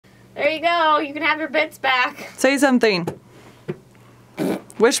There you go. You can have your bits back. Say something.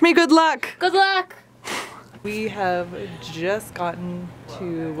 Wish me good luck. Good luck. We have just gotten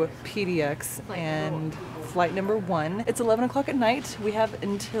to PDX and flight number 1. It's 11 o'clock at night. We have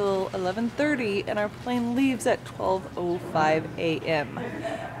until 11:30 and our plane leaves at 12:05 a.m.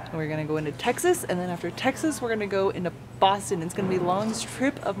 We're gonna go into Texas, and then after Texas, we're gonna go into Boston. It's gonna be the longest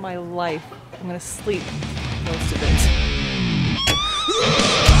trip of my life. I'm gonna sleep most of it.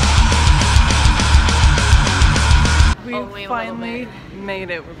 We finally made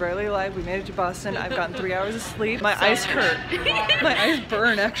it. We're barely alive. We made it to Boston. I've gotten 3 hours of sleep. My eyes hurt. My eyes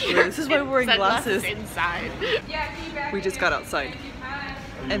burn actually. This is why we're wearing glasses. Inside. We just got outside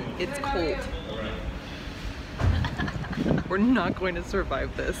and it's cold. We're not going to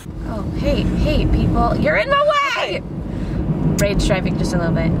survive this. Oh, hey people, you're in my way! Raid's driving just a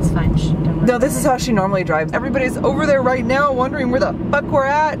little bit, it's fine. Don't worry. No, this is how she normally drives. Everybody's over there right now wondering where the fuck we're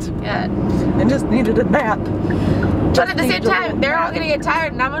at. Yeah. And just needed a nap. But at the same time, they're all gonna get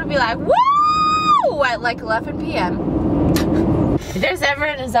tired and I'm gonna be like, woo! At like 11 p.m. If there's ever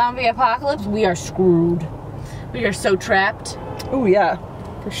a zombie apocalypse, we are screwed. We are so trapped. Oh yeah,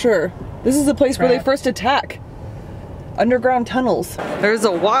 for sure. This is the place where they first attack. Underground tunnels. There's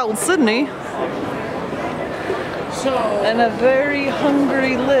a wild Sydney. And a very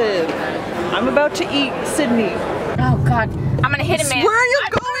hungry Liv. I'm about to eat Sydney. Oh god, I'm gonna hit a man. Where are you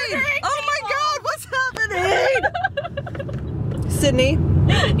going? Oh my god, what's happening? Sydney?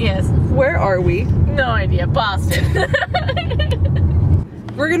 Yes. Where are we? No idea, Boston.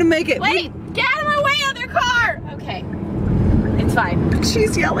 We're gonna make it. Wait, get out of my way, other car! Okay, it's fine.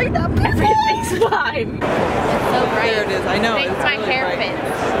 She's yelling at me. Everything's fine. It's so bright. There it is, I know. Thanks it's my really hair bright.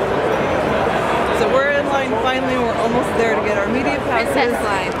 fits. So we're in line finally, we're almost there to get our media passes. Princess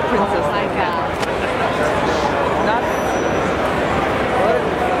line. Princess Oh my line. god. Not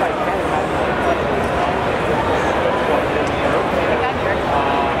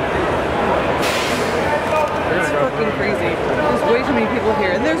It's fucking crazy. There's way too many people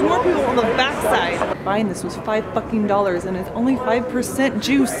here. And there's more people on the backside. Buying this was $5 and it's only 5%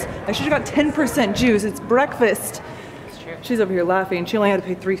 juice. I should have got 10% juice. It's breakfast. She's over here laughing. She only had to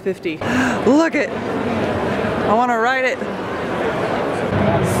pay $3.50. Look it. I want to ride it.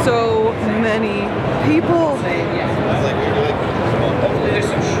 So many people. There's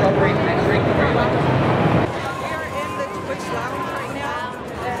some strawberry ice cream. We are in the Twitch lounge right now.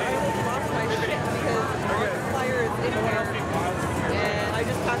 And I almost lost my shit because Markiplier is in here. And I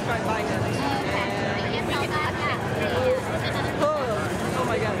just passed right by him. Oh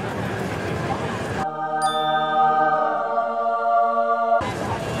my god.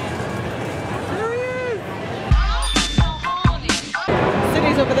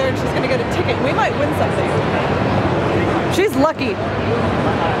 Over there and she's gonna get a ticket. We might win something. She's lucky.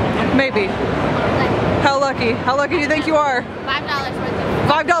 Maybe. How lucky? How lucky do you think you are? $5 worth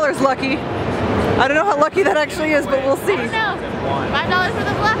of $5 lucky. I don't know how lucky that actually is, but we'll see. I don't know. $5 worth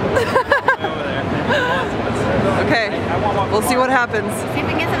of luck. Okay. We'll see what happens. See if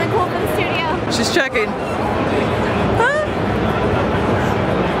we can get something cool for the studio. She's checking. Huh?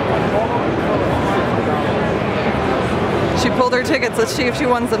 She pulled her tickets. Let's see if she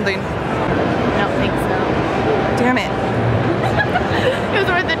won something. I don't think so. Damn it. It was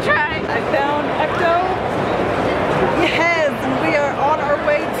worth a try. I found Ecto. Yes, and we are on our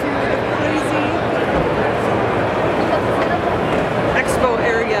way to the crazy expo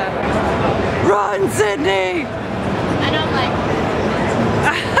area. Run, Sydney! I don't like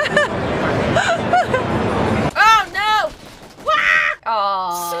oh no!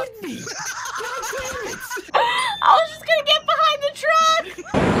 Aww. I was just gonna get behind the truck!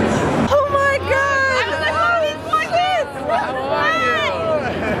 Oh my god! How are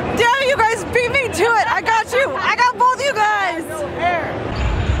you? Damn, you guys beat me to it! I got you! I got both you guys!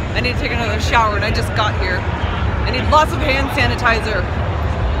 I need to take another shower and I just got here. I need lots of hand sanitizer.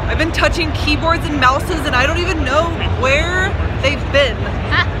 I've been touching keyboards and mouses and I don't even know where they've been.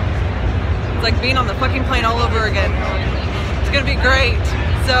 It's like being on the fucking plane all over again. It's gonna be great.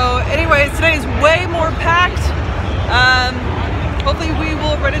 So anyways, today is way more packed. Hopefully we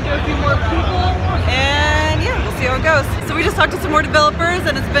will run into a few more people and yeah, we'll see how it goes. So we just talked to some more developers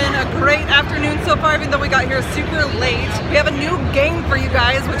and it's been a great afternoon so far, even though we got here super late. We have a new game for you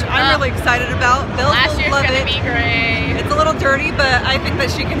guys, which I'm really excited about. Bells will love it. Last year's gonna be great. It's a little dirty, but I think that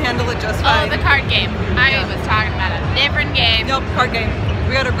she can handle it just fine. Oh, the card game. I was talking about a different game. Nope, card game.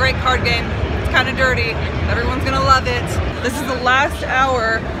 We got a great card game. It's kind of dirty. Everyone's gonna love it. This is the last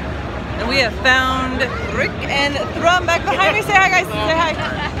hour. And we have found Rick and Thrum back behind me. Say hi, guys. Say hi.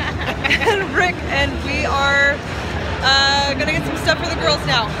 And Rick, and we are gonna get some stuff for the girls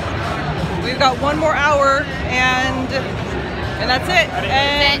now. We've got 1 more hour and that's it.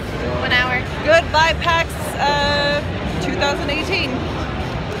 And 1 hour. goodbye PAX 2018.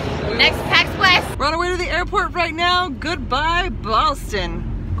 Next PAX West. We're on our way to the airport right now. Goodbye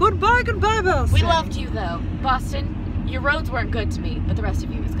Boston. Goodbye Boston. We loved you though. Boston, your roads weren't good to me, but the rest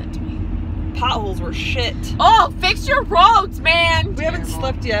of you was good to me. Potholes were shit. Oh, fix your roads, man! We haven't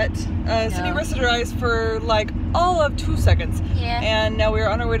slept yet. Sydney rested her eyes for like all of 2 seconds. Yeah. And now we're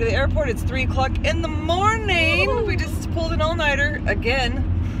on our way to the airport. It's 3 o'clock in the morning. Ooh. We just pulled an all-nighter again.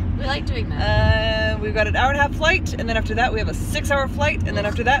 We like doing that. We've got an 1.5-hour flight, and then after that we have a 6-hour flight, and then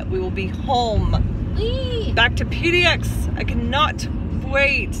after that we will be home. Whee! Back to PDX. I cannot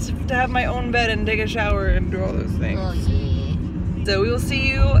wait to have my own bed and take a shower and do all those things. Oh, yeah. So we will see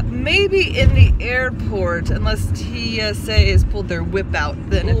you maybe in the airport, unless TSA has pulled their whip out.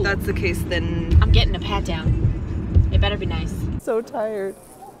 Then if that's the case, then I'm getting a pat down. It better be nice. So tired.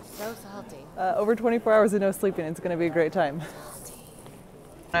 So salty. Over 24 hours of no sleeping. It's going to be a great time.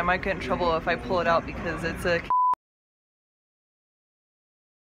 I might get in trouble if I pull it out because it's a